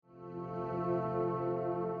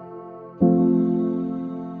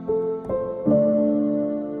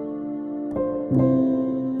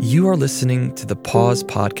You are listening to the Pause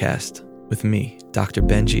Podcast with me, Dr.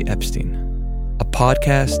 Benji Epstein, a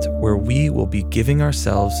podcast where we will be giving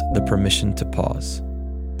ourselves the permission to pause.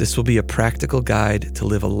 This will be a practical guide to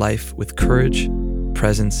live a life with courage,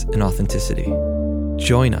 presence, and authenticity.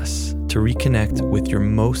 Join us to reconnect with your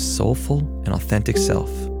most soulful and authentic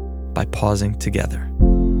self by pausing together.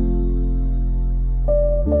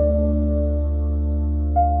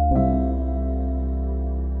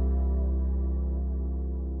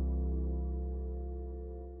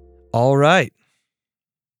 All right.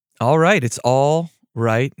 It's all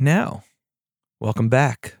right now. Welcome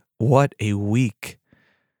back. What a week.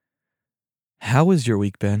 How was your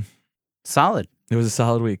week, Ben? Solid. It was a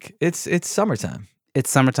solid week. It's summertime. It's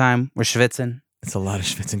summertime. We're schwitzing. It's a lot of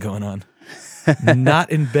schwitzing going on. Not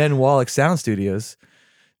in Ben Wallach Sound Studios.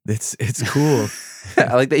 It's cool.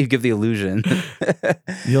 I like that you give the illusion.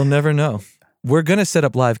 You'll never know. We're going to set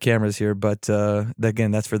up live cameras here, but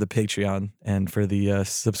again, that's for the Patreon and for the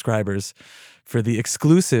subscribers. For the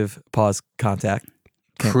exclusive pause contact.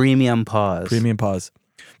 Premium pause. Premium pause.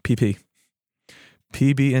 PP.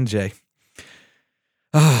 PB and J.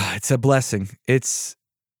 It's a blessing. It's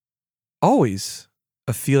always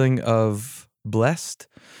a feeling of blessed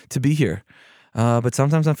to be here. But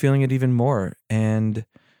sometimes I'm feeling it even more. And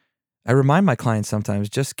I remind my clients sometimes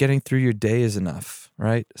just getting through your day is enough,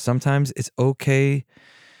 right? Sometimes it's okay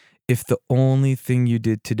if the only thing you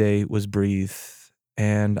did today was breathe.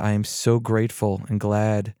 And I am so grateful and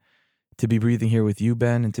glad to be breathing here with you,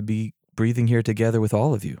 Ben, and to be breathing here together with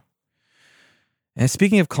all of you. And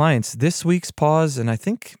speaking of clients, this week's pause, and I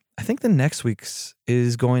think the next week's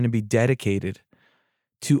is going to be dedicated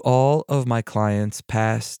to all of my clients,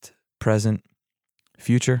 past, present,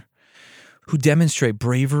 future, who demonstrate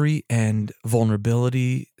bravery and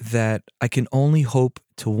vulnerability that I can only hope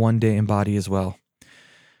to one day embody as well.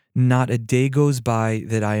 Not a day goes by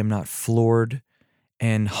that I am not floored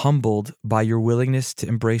and humbled by your willingness to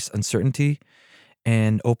embrace uncertainty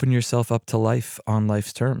and open yourself up to life on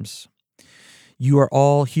life's terms. You are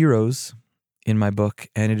all heroes in my book,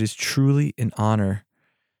 and it is truly an honor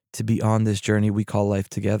to be on this journey we call life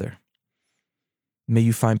together. May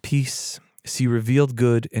you find peace, see revealed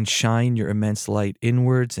good, and shine your immense light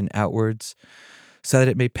inwards and outwards so that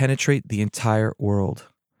it may penetrate the entire world.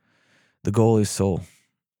 The goal is soul.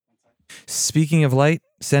 Speaking of light,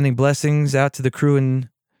 sending blessings out to the crew in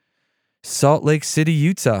Salt Lake City,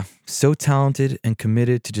 Utah. So talented and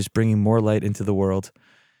committed to just bringing more light into the world.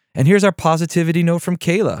 And here's our positivity note from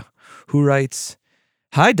Kayla, who writes,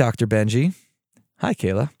 "Hi, Dr. Benji." Hi,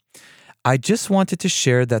 Kayla. "I just wanted to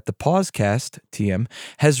share that the Pausecast, TM,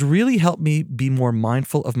 has really helped me be more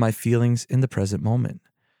mindful of my feelings in the present moment.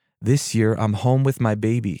 This year, I'm home with my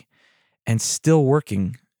baby and still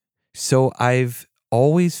working, so I've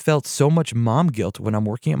always felt so much mom guilt when I'm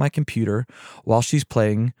working at my computer while she's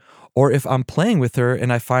playing, or if I'm playing with her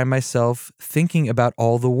and I find myself thinking about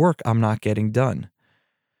all the work I'm not getting done.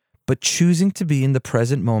 But choosing to be in the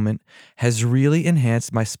present moment has really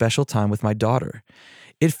enhanced my special time with my daughter.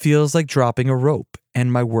 It feels like dropping a rope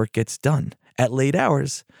and my work gets done at late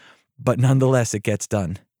hours, but nonetheless it gets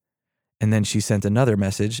done." And then she sent another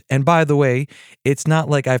message. "And by the way, it's not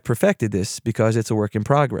like I've perfected this because it's a work in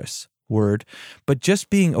progress. Word, but just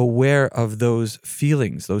being aware of those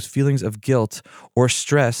feelings of guilt or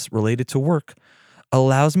stress related to work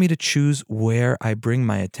allows me to choose where I bring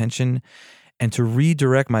my attention and to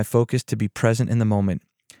redirect my focus to be present in the moment.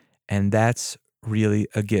 And that's really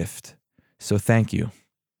a gift. So thank you."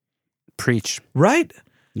 Preach. Right?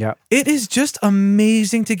 Yeah. It is just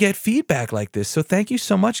amazing to get feedback like this. So thank you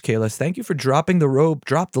so much, Kayla. Thank you for dropping the rope,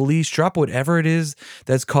 drop the leash, drop whatever it is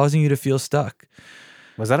that's causing you to feel stuck.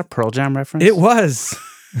 Was that a Pearl Jam reference? It was.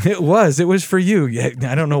 It was for you. Yeah,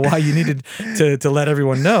 I don't know why you needed to let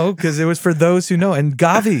everyone know, because it was for those who know. And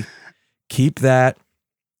Gavi, keep that.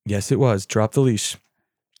 Yes, it was. Drop the leash.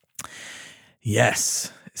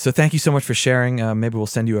 Yes. So thank you so much for sharing. Maybe we'll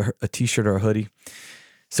send you a t-shirt or a hoodie.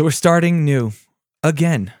 So we're starting new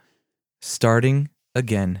again. Starting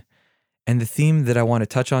again. And the theme that I want to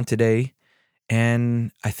touch on today,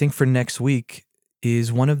 and I think for next week,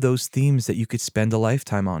 is one of those themes that you could spend a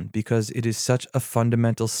lifetime on, because it is such a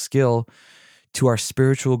fundamental skill to our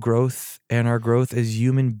spiritual growth and our growth as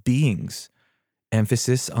human beings.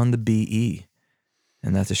 Emphasis on the BE.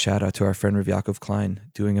 And that's a shout out to our friend Rav Yaakov Klein,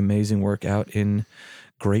 doing amazing work out in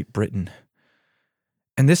Great Britain.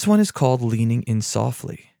 And this one is called Leaning In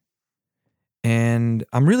Softly. And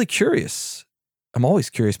I'm really curious. I'm always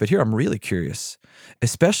curious, but here I'm really curious,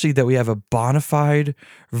 especially that we have a bona fide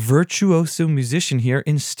virtuoso musician here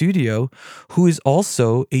in studio who is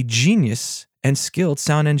also a genius and skilled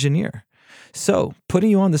sound engineer. So, putting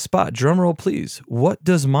you on the spot, drum roll please. What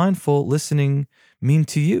does mindful listening mean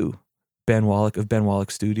to you, Ben Wallach of Ben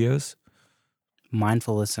Wallach Studios?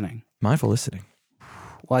 Mindful listening. Mindful listening.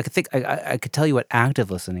 Well, I could tell you what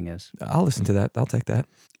active listening is. I'll listen to that. I'll take that.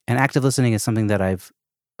 And active listening is something that I've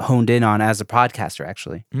honed in on as a podcaster,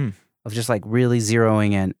 actually, Mm. of just like really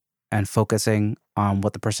zeroing in and focusing on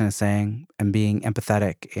what the person is saying and being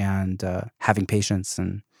empathetic and having patience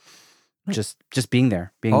and just being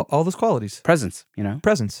there, being All those qualities. presence, you know?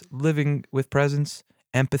 Presence. Living with presence,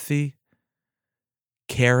 empathy,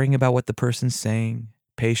 caring about what the person's saying,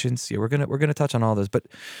 patience. Yeah, we're gonna touch on all those. But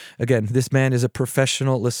again, this man is a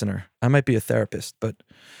professional listener. I might be a therapist, but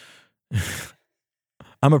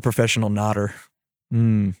I'm a professional nodder.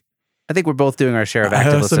 I think we're both doing our share of I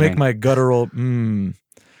active also listening. make my guttural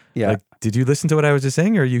Yeah. Like, did you listen to what I was just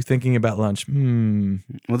saying, or are you thinking about lunch?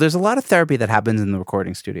 Well, there's a lot of therapy that happens in the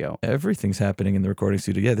recording studio. Everything's happening in the recording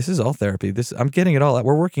studio. Yeah, this is all therapy. I'm getting it all out.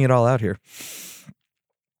 We're working it all out here.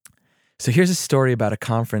 So here's a story about a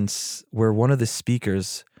conference where one of the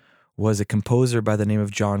speakers was a composer by the name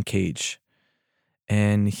of John Cage.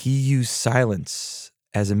 And he used silence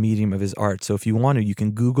as a medium of his art. So if you want to, you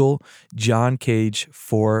can Google John Cage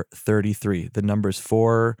 433. The number's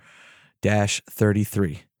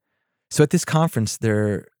 4-33. So at this conference, there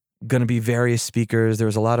are going to be various speakers. There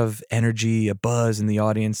was a lot of energy, a buzz in the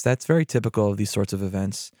audience. That's very typical of these sorts of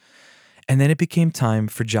events. And then it became time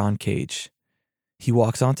for John Cage. He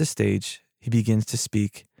walks onto stage, he begins to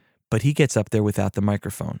speak, but he gets up there without the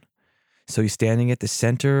microphone. So he's standing at the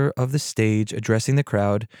center of the stage, addressing the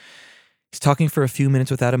crowd. He's talking for a few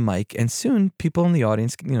minutes without a mic, and soon people in the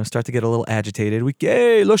audience, start to get a little agitated.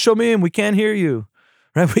 Hey, lo shomim, we can't hear you,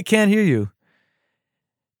 right? We can't hear you.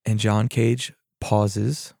 And John Cage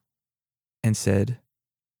pauses and said,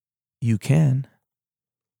 "You can,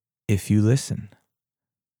 if you listen."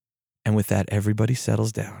 And with that, everybody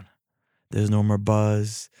settles down. There's no more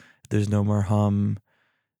buzz. There's no more hum.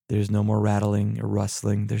 There's no more rattling or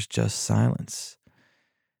rustling. There's just silence.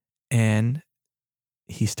 And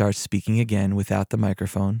he starts speaking again without the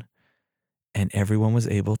microphone, and everyone was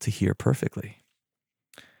able to hear perfectly.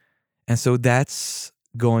 And so that's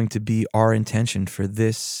going to be our intention for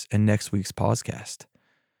this and next week's podcast,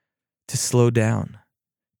 to slow down,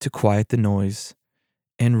 to quiet the noise,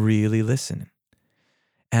 and really listen.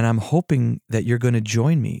 And I'm hoping that you're going to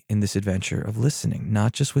join me in this adventure of listening,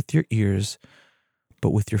 not just with your ears,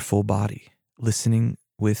 but with your full body, listening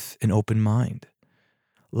with an open mind,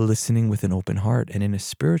 listening with an open heart, and in a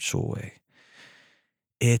spiritual way.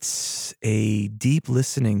 It's a deep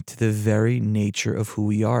listening to the very nature of who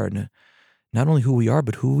we are, and not only who we are,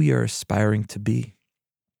 but who we are aspiring to be.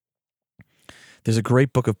 There's a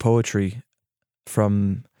great book of poetry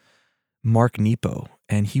from Mark Nepo,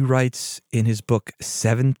 and he writes in his book,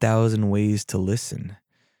 7,000 Ways to Listen.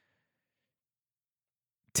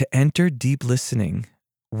 To enter deep listening,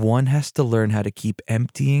 one has to learn how to keep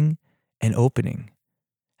emptying and opening,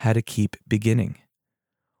 how to keep beginning.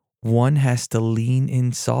 One has to lean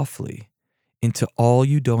in softly into all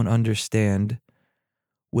you don't understand,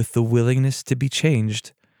 with the willingness to be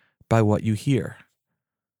changed by what you hear.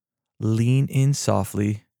 Lean in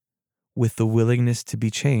softly with the willingness to be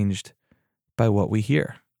changed by what we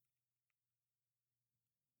hear.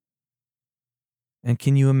 And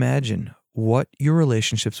can you imagine what your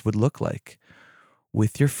relationships would look like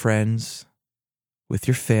with your friends, with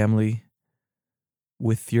your family,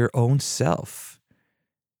 with your own self,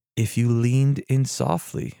 if you leaned in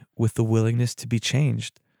softly with the willingness to be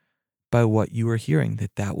changed by what you were hearing,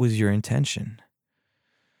 that was your intention?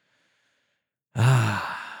 And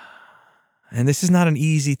this is not an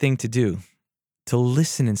easy thing to do, to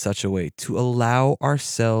listen in such a way, to allow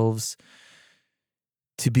ourselves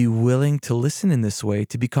to be willing to listen in this way,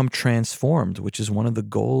 to become transformed, which is one of the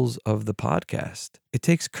goals of the podcast. It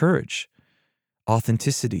takes courage,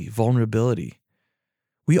 authenticity, vulnerability.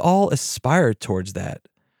 We all aspire towards that,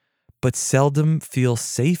 but seldom feel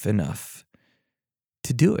safe enough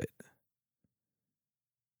to do it.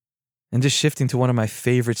 And just shifting to one of my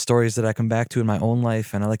favorite stories that I come back to in my own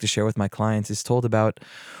life and I like to share with my clients, is told about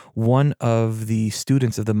one of the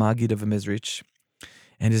students of the Maggid of Mezrich,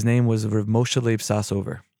 and his name was Rav Moshe Leib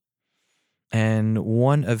Sassover. And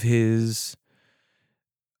one of his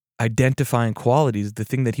identifying qualities, the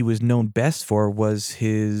thing that he was known best for, was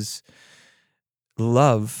his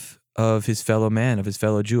love of his fellow man, of his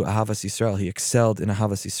fellow Jew, Ahavas Yisrael. He excelled in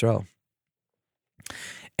Ahavas Yisrael.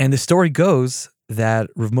 And the story goes that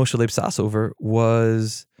Rav Moshe Leib Sassover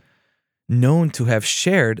was known to have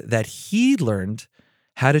shared that he learned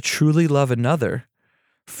how to truly love another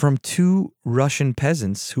from two Russian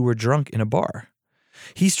peasants who were drunk in a bar.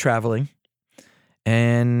 He's traveling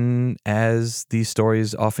And as these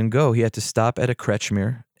stories often go, he had to stop at a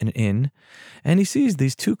Kretschmer, an inn, and he sees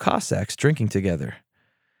these two Cossacks drinking together.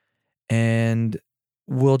 And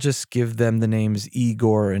we'll just give them the names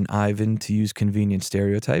Igor and Ivan to use convenient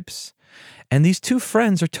stereotypes. And these two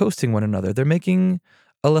friends are toasting one another. They're making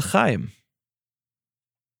a l'chaim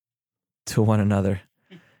to one another.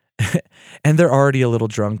 And they're already a little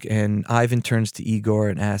drunk. And Ivan turns to Igor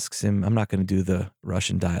and asks him, I'm not going to do the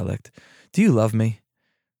Russian dialect. Do you love me?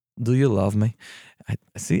 Do you love me?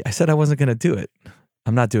 I said I wasn't going to do it.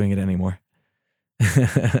 I'm not doing it anymore.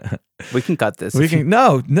 We can cut this.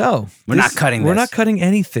 No. We're not cutting this. We're not cutting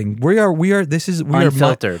anything. We are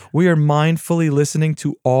Unfiltered. We are mindfully listening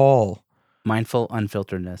to all Mindful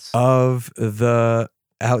unfilteredness of the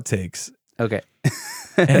outtakes. Okay.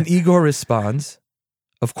 And Igor responds,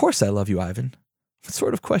 of course I love you, Ivan. What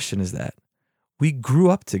sort of question is that? We grew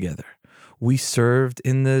up together. We served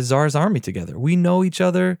in the Tsar's army together. We know each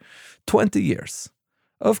other 20 years.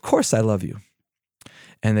 Of course I love you.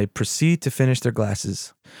 And they proceed to finish their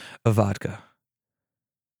glasses of vodka.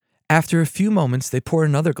 After a few moments, they pour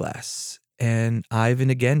another glass, and Ivan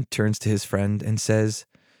again turns to his friend and says,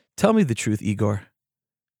 tell me the truth, Igor.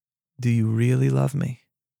 Do you really love me?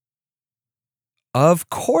 Of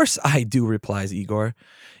course I do, replies Igor.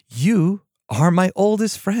 You are my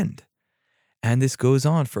oldest friend. And this goes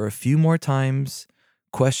on for a few more times,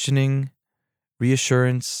 questioning,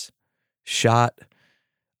 reassurance, shot,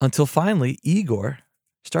 until finally Igor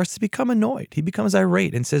starts to become annoyed. He becomes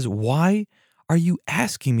irate and says, why are you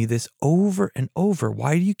asking me this over and over?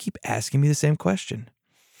 Why do you keep asking me the same question?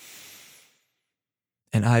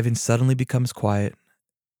 And Ivan suddenly becomes quiet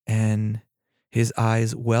and his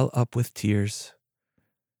eyes well up with tears.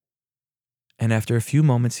 And after a few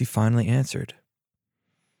moments, he finally answered.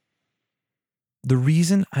 The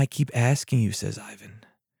reason I keep asking you, says Ivan,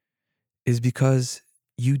 is because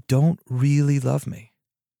you don't really love me.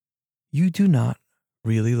 You do not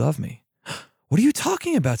really love me. What are you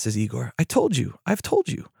talking about, says Igor. I've told you.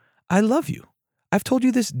 I love you. I've told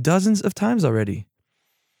you this dozens of times already.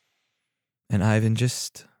 And Ivan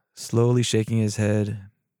just slowly shaking his head.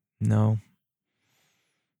 No,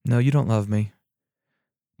 you don't love me.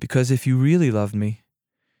 Because if you really loved me,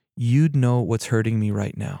 you'd know what's hurting me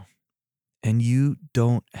right now. And you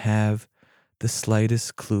don't have the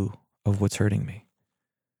slightest clue of what's hurting me.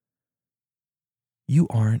 You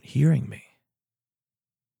aren't hearing me.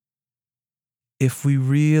 If we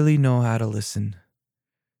really know how to listen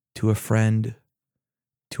to a friend,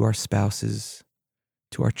 to our spouses,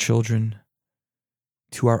 to our children,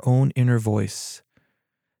 to our own inner voice,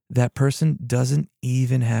 that person doesn't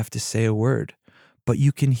even have to say a word, but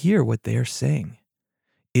you can hear what they are saying.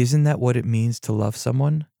 Isn't that what it means to love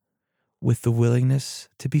someone? With the willingness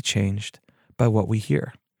to be changed by what we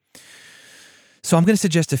hear. So I'm going to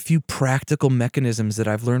suggest a few practical mechanisms that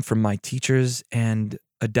I've learned from my teachers and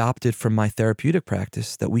adopted from my therapeutic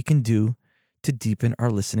practice that we can do to deepen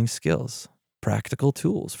our listening skills. Practical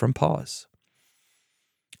tools from pause.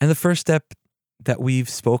 And the first step that we've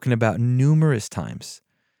spoken about numerous times,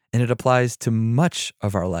 and it applies to much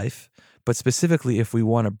of our life, but specifically if we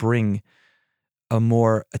want to bring a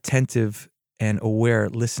more attentive and aware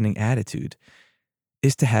listening attitude,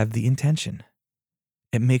 is to have the intention.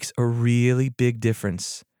 It makes a really big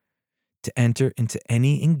difference to enter into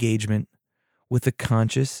any engagement with a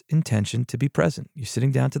conscious intention to be present. You're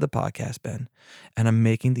sitting down to the podcast, Ben, and I'm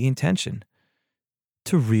making the intention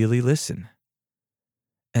to really listen.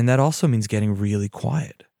 And that also means getting really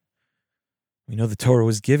quiet. We know the Torah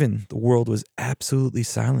was given, the world was absolutely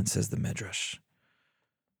silent, says the Midrash.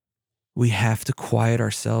 We have to quiet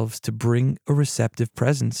ourselves to bring a receptive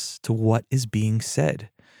presence to what is being said,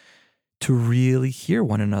 to really hear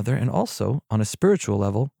one another, and also, on a spiritual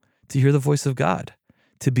level, to hear the voice of God,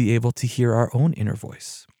 to be able to hear our own inner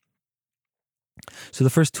voice. So the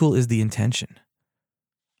first tool is the intention.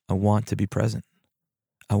 I want to be present.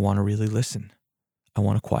 I want to really listen. I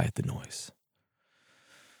want to quiet the noise.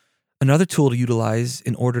 Another tool to utilize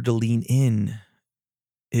in order to lean in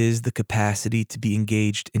is the capacity to be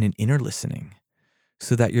engaged in an inner listening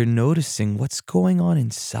so that you're noticing what's going on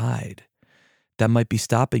inside that might be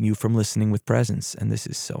stopping you from listening with presence. And this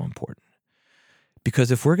is so important.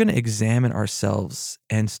 Because if we're going to examine ourselves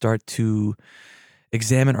and start to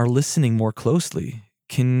examine our listening more closely,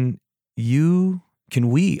 can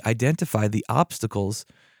we identify the obstacles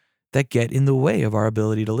that get in the way of our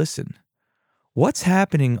ability to listen? What's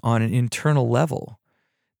happening on an internal level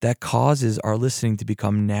that causes our listening to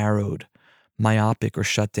become narrowed, myopic, or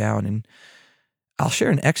shut down? And I'll share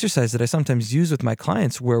an exercise that I sometimes use with my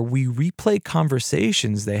clients where we replay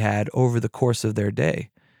conversations they had over the course of their day.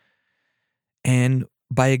 And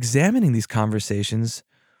by examining these conversations,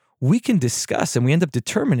 we can discuss and we end up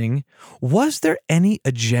determining, was there any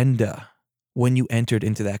agenda when you entered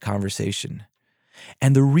into that conversation?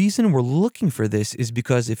 And the reason we're looking for this is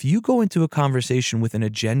because if you go into a conversation with an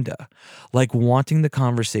agenda, like wanting the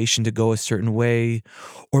conversation to go a certain way,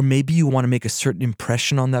 or maybe you want to make a certain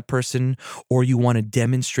impression on that person, or you want to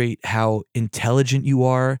demonstrate how intelligent you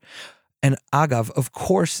are, and Agav, of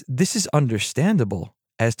course, this is understandable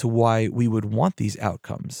as to why we would want these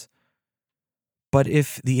outcomes. But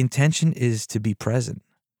if the intention is to be present,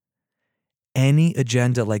 any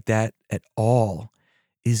agenda like that at all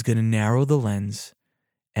is going to narrow the lens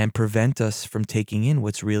and prevent us from taking in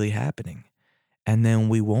what's really happening. And then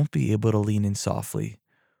we won't be able to lean in softly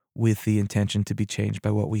with the intention to be changed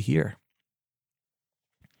by what we hear.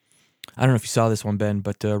 I don't know if you saw this one, Ben,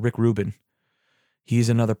 but Rick Rubin, he's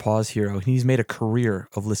another pause hero. He's made a career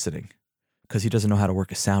of listening because he doesn't know how to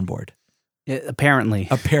work a soundboard. Apparently.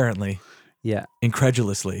 Yeah.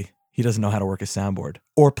 Incredulously, he doesn't know how to work a soundboard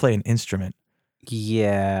or play an instrument.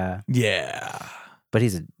 Yeah. Yeah. But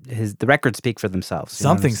the records speak for themselves.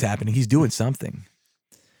 Something's happening. He's doing something.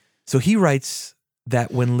 So he writes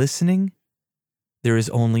that when listening, there is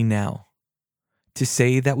only now. To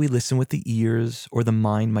say that we listen with the ears or the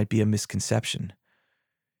mind might be a misconception.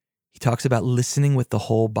 He talks about listening with the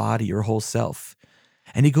whole body or whole self.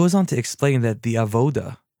 And he goes on to explain that the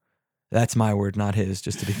avoda, that's my word, not his,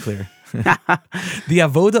 just to be clear. The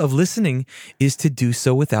avoda of listening is to do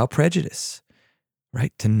so without prejudice.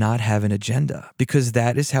 Right? To not have an agenda, because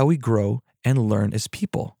that is how we grow and learn as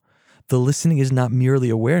people. The listening is not merely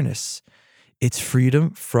awareness. It's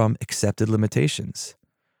freedom from accepted limitations.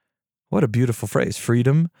 What a beautiful phrase.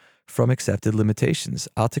 Freedom from accepted limitations.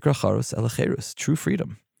 Al tikra charos ela cherus. True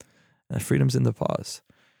freedom. Freedom's in the pause.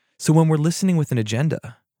 So when we're listening with an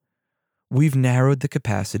agenda, we've narrowed the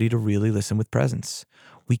capacity to really listen with presence.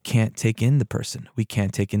 We can't take in the person. We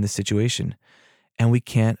can't take in the situation. And we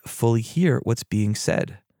can't fully hear what's being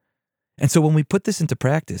said. And so when we put this into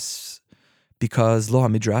practice, because lo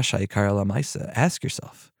hamidrasha ikar lamaisa, ask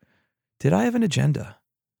yourself, did I have an agenda?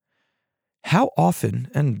 How often,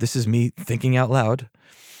 and this is me thinking out loud,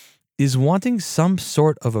 is wanting some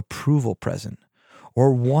sort of approval present,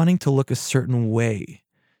 or wanting to look a certain way,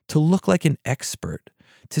 to look like an expert,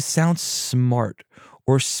 to sound smart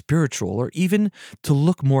or spiritual, or even to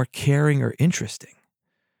look more caring or interesting?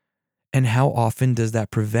 And how often does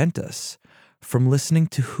that prevent us from listening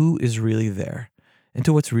to who is really there and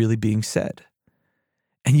to what's really being said?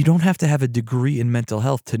 And you don't have to have a degree in mental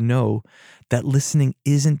health to know that listening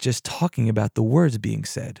isn't just talking about the words being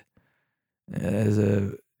said. As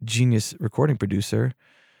a genius recording producer,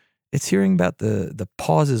 it's hearing about the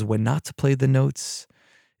pauses when not to play the notes.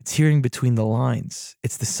 It's hearing between the lines.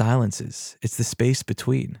 It's the silences. It's the space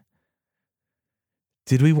between.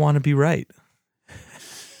 Did we want to be right?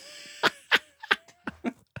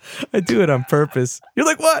 I do it on purpose. You're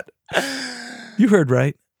like, what? You heard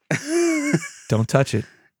right. Don't touch it.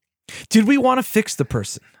 Did we want to fix the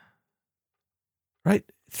person? Right?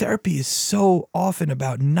 Therapy is so often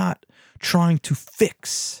about not trying to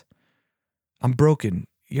fix. I'm broken.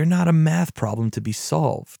 You're not a math problem to be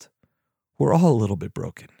solved. We're all a little bit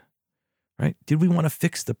broken. Right? Did we want to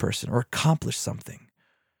fix the person or accomplish something?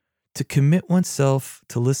 To commit oneself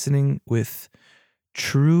to listening with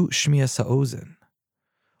true shmias ha'ozen,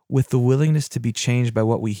 with the willingness to be changed by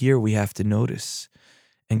what we hear, we have to notice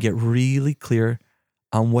and get really clear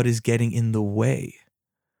on what is getting in the way,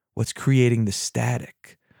 what's creating the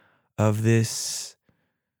static of this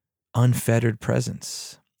unfettered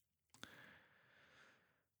presence.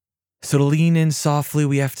 So to lean in softly,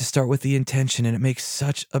 we have to start with the intention, and it makes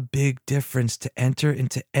such a big difference to enter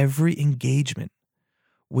into every engagement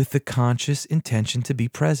with the conscious intention to be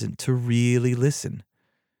present, to really listen.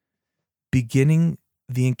 Beginning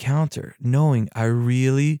the encounter, knowing I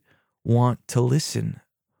really want to listen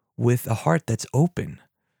with a heart that's open.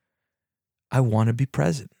 I want to be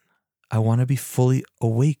present. I want to be fully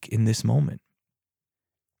awake in this moment.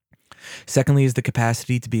 Secondly is the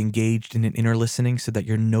capacity to be engaged in an inner listening so that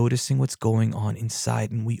you're noticing what's going on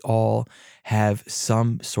inside. And we all have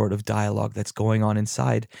some sort of dialogue that's going on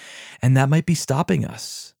inside, and that might be stopping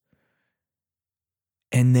us.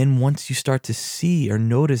 And then once you start to see or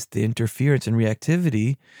notice the interference and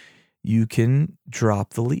reactivity, you can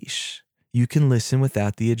drop the leash. You can listen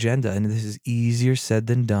without the agenda. And this is easier said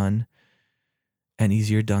than done, and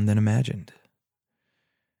easier done than imagined.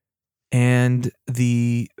 And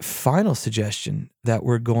the final suggestion that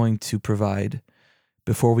we're going to provide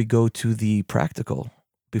before we go to the practical,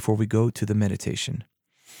 before we go to the meditation,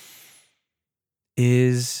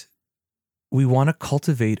 is we want to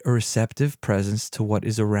cultivate a receptive presence to what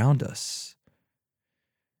is around us.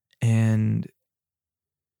 And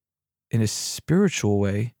in a spiritual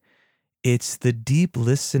way, it's the deep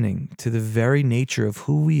listening to the very nature of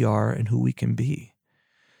who we are and who we can be.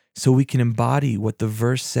 So we can embody what the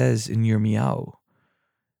verse says in Yirmiyahu,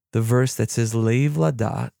 the verse that says, Leiv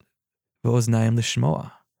ladat ve'oznaim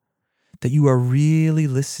lishmoa, that you are really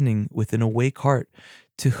listening with an awake heart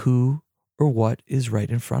to who or what is right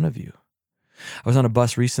in front of you. I was on a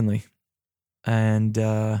bus recently, and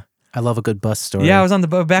I love a good bus story. yeah, I was on the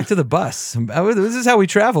back to the bus. This is how we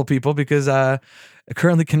travel, people, because I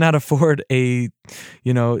currently cannot afford a,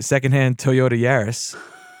 secondhand Toyota Yaris.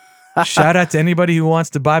 Shout out to anybody who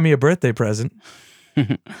wants to buy me a birthday present.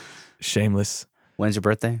 Shameless. When's your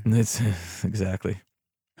birthday? It's exactly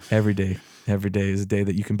every day. Every day is a day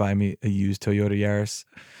that you can buy me a used Toyota Yaris.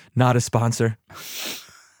 Not a sponsor.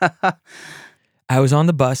 I was on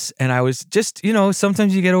the bus and I was just,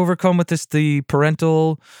 sometimes you get overcome with the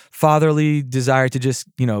parental, fatherly desire to just,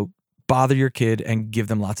 bother your kid and give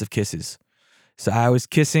them lots of kisses. So I was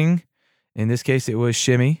kissing. In this case, it was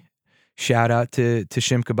Shimmy. Shout out to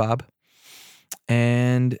Shim Kebab.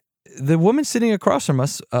 And the woman sitting across from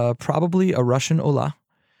us, probably a Russian Ola,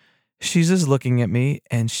 she's just looking at me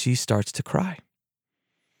and she starts to cry.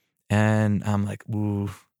 And I'm like, ooh,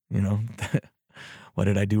 what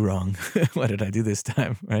did I do wrong? What did I do this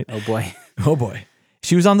time? Right? Oh boy. Oh boy.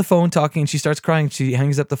 She was on the phone talking and she starts crying. She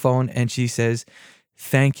hangs up the phone and she says,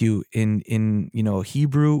 thank you in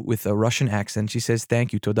Hebrew with a Russian accent. She says,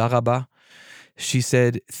 thank you, Toda Rabba. She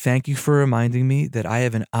said, thank you for reminding me that I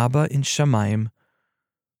have an Abba in Shamayim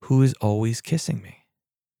who is always kissing me.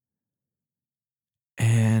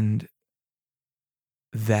 And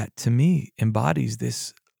that to me embodies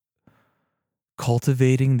this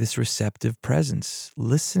cultivating this receptive presence,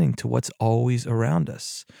 listening to what's always around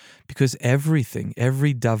us, because everything,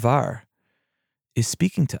 every davar is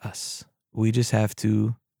speaking to us. We just have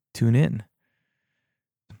to tune in.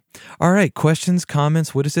 All right, questions,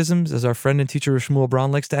 comments, witticisms, as our friend and teacher Shmuel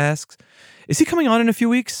Braun likes to ask. Is he coming on in a few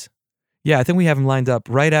weeks? Yeah, I think we have him lined up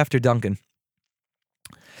right after Duncan.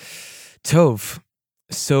 Tov.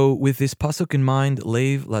 So with this pasuk in mind,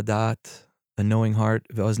 Leiv ladat, a knowing heart,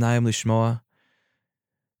 ve'oznaim lishmoa,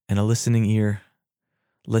 and a listening ear,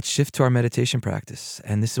 let's shift to our meditation practice.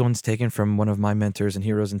 And this one's taken from one of my mentors and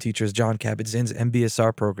heroes and teachers, Jon Kabat-Zinn's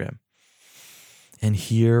MBSR program. And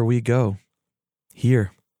here we go.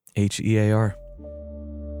 Here, HEAR.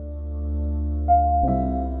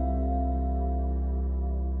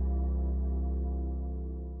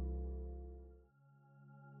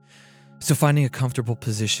 So finding a comfortable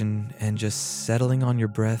position and just settling on your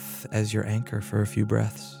breath as your anchor for a few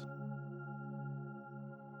breaths.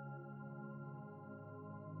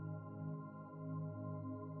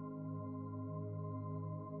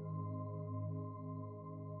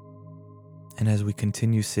 And as we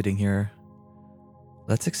continue sitting here,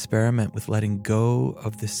 let's experiment with letting go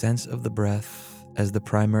of the sense of the breath as the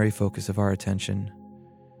primary focus of our attention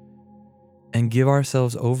and give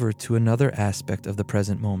ourselves over to another aspect of the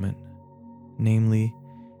present moment, namely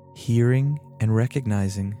hearing and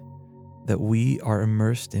recognizing that we are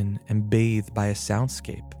immersed in and bathed by a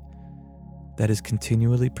soundscape that is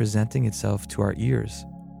continually presenting itself to our ears,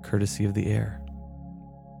 courtesy of the air.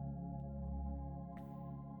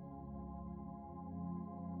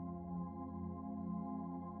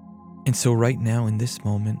 And so right now in this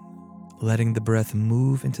moment, letting the breath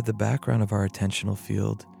move into the background of our attentional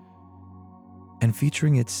field and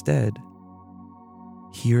featuring instead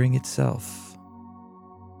hearing itself,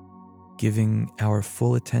 giving our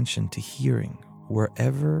full attention to hearing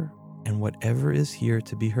wherever and whatever is here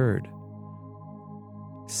to be heard,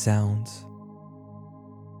 sounds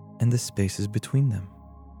and the spaces between them.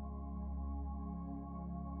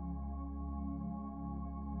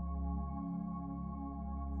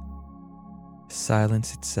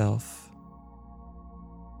 Silence itself,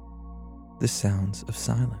 the sounds of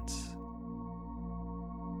silence.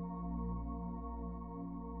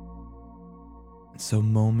 And so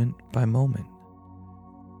moment by moment,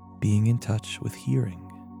 being in touch with hearing,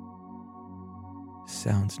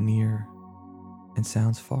 sounds near and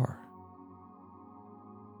sounds far.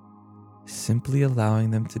 Simply allowing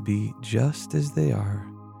them to be just as they are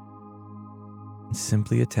and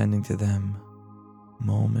simply attending to them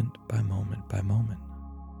moment by moment by moment.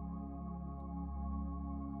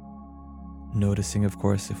 Noticing, of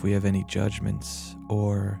course, if we have any judgments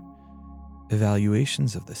or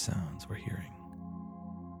evaluations of the sounds we're hearing.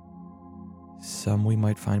 Some we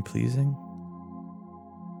might find pleasing,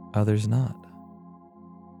 others not.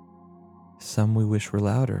 Some we wish were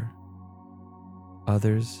louder,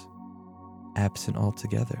 others absent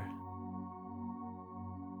altogether.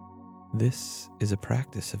 This is a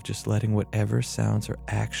practice of just letting whatever sounds are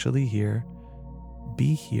actually here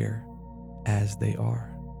be here as they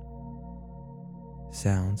are.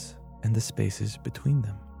 Sounds and the spaces between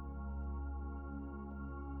them.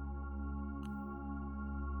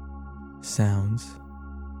 Sounds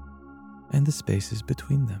and the spaces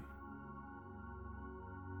between them.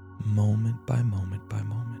 Moment by moment by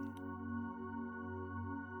moment.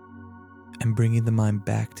 And bringing the mind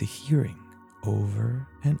back to hearing over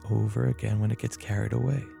and over again when it gets carried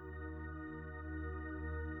away.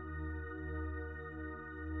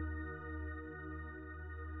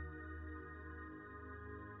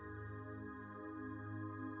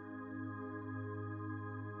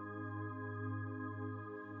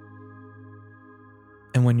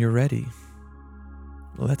 And when you're ready,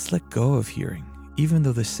 let's let go of hearing, even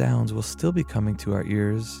though the sounds will still be coming to our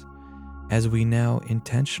ears, as we now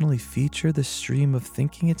intentionally feature the stream of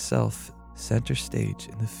thinking itself center stage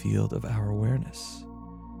in the field of our awareness.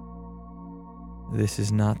 This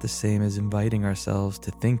is not the same as inviting ourselves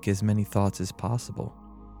to think as many thoughts as possible,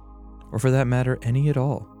 or for that matter, any at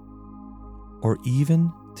all, or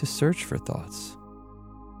even to search for thoughts,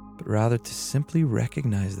 but rather to simply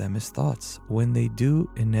recognize them as thoughts when they do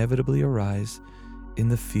inevitably arise in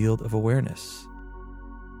the field of awareness,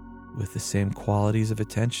 with the same qualities of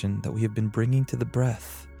attention that we have been bringing to the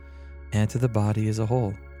breath and to the body as a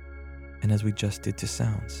whole, and as we just did to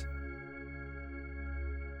sounds.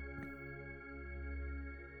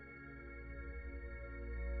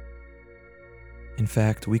 In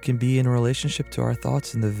fact, we can be in a relationship to our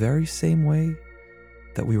thoughts in the very same way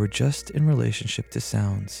that we were just in relationship to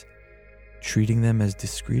sounds, treating them as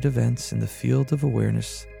discrete events in the field of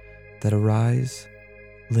awareness that arise,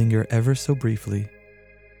 linger ever so briefly,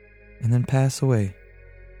 and then pass away,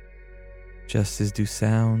 just as do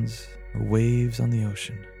sounds or waves on the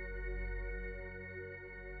ocean.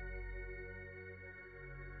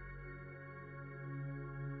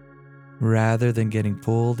 Rather than getting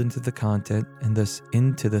pulled into the content and thus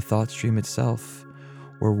into the thought stream itself,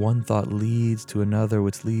 where one thought leads to another,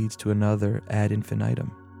 which leads to another ad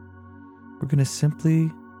infinitum, we're going to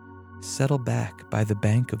simply settle back by the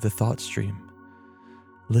bank of the thought stream,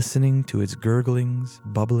 listening to its gurglings,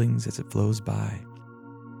 bubblings as it flows by.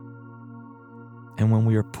 And when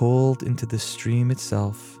we are pulled into the stream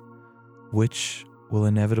itself, which will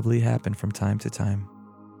inevitably happen from time to time,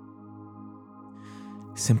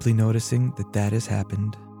 simply noticing that that has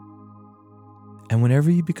happened, and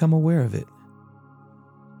whenever you become aware of it,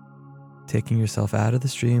 taking yourself out of the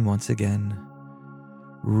stream once again,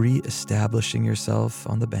 re-establishing yourself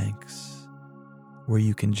on the banks, where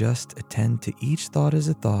you can just attend to each thought as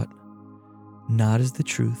a thought, not as the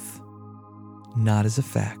truth, not as a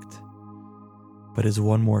fact, but as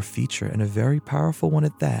one more feature, and a very powerful one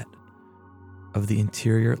at that, of the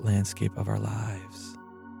interior landscape of our lives.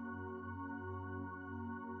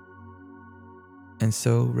 And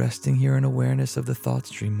so, resting here in awareness of the thought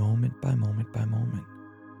stream moment by moment by moment,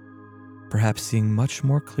 perhaps seeing much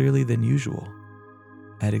more clearly than usual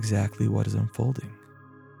at exactly what is unfolding.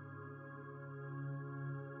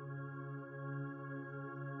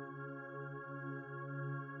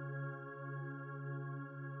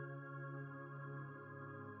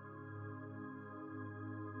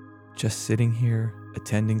 Just sitting here,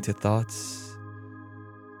 attending to thoughts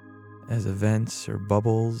as events or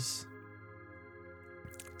bubbles,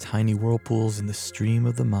 tiny whirlpools in the stream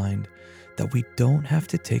of the mind that we don't have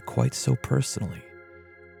to take quite so personally.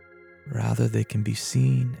 Rather, they can be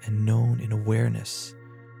seen and known in awareness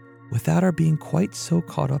without our being quite so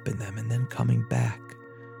caught up in them, and then coming back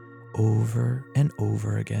over and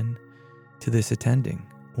over again to this attending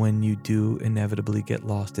when you do inevitably get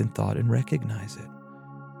lost in thought and recognize it.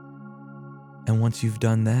 And once you've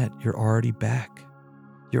done that, you're already back.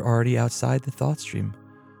 You're already outside the thought stream,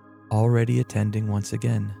 already attending once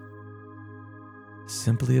again,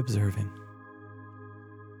 simply observing.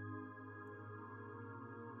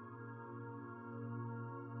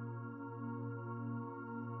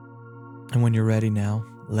 And when you're ready now,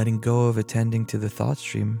 letting go of attending to the thought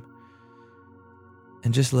stream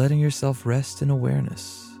and just letting yourself rest in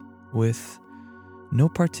awareness with no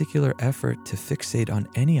particular effort to fixate on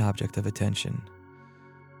any object of attention,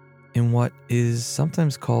 in what is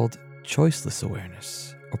sometimes called choiceless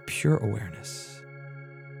awareness or pure awareness.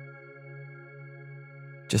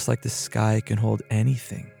 Just like the sky can hold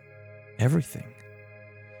anything, everything,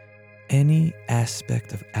 any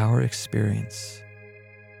aspect of our experience,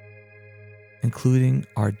 including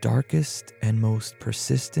our darkest and most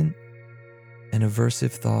persistent and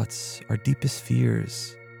aversive thoughts, our deepest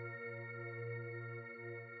fears,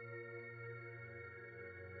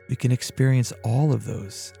 we can experience all of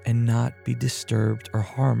those and not be disturbed or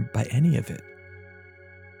harmed by any of it.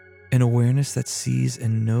 An awareness that sees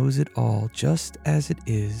and knows it all just as it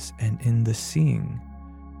is, and in the seeing,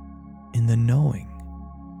 in the knowing,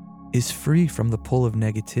 is free from the pull of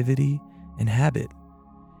negativity and habit,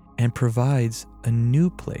 and provides a new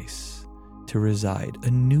place to reside,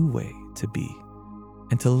 a new way to be,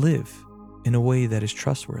 and to live in a way that is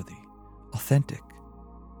trustworthy, authentic,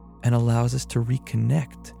 and allows us to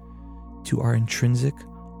reconnect to our intrinsic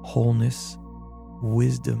wholeness,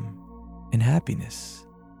 wisdom, and happiness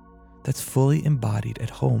that's fully embodied at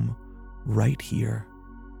home right here,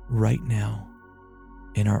 right now,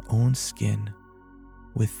 in our own skin,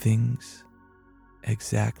 with things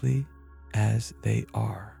exactly as they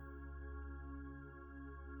are.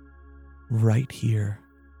 Right here,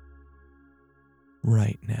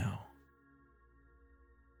 right now.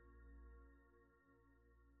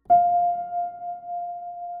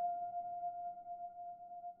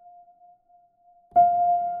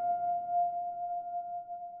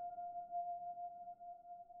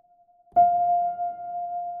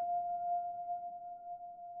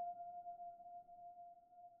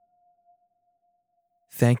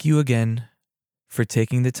 Thank you again for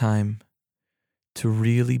taking the time to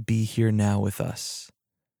really be here now with us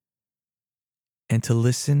and to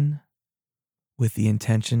listen with the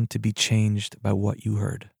intention to be changed by what you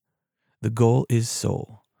heard. The goal is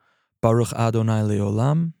soul. Baruch Adonai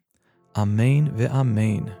Leolam. Amen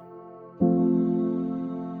ve'amen.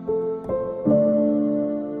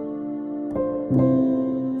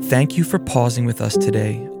 Thank you for pausing with us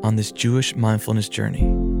today on this Jewish mindfulness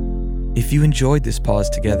journey. If you enjoyed this pause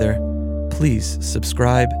together, please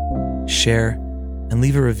subscribe, share, and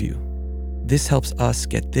leave a review. This helps us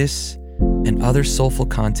get this and other soulful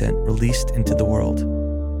content released into the world.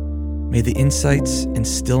 May the insights and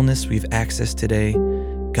stillness we've accessed today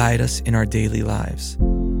guide us in our daily lives.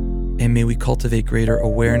 And may we cultivate greater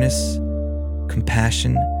awareness,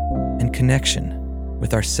 compassion, and connection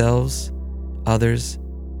with ourselves, others,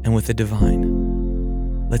 and with the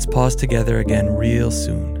divine. Let's pause together again real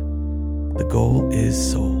soon. The goal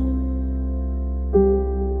is soul.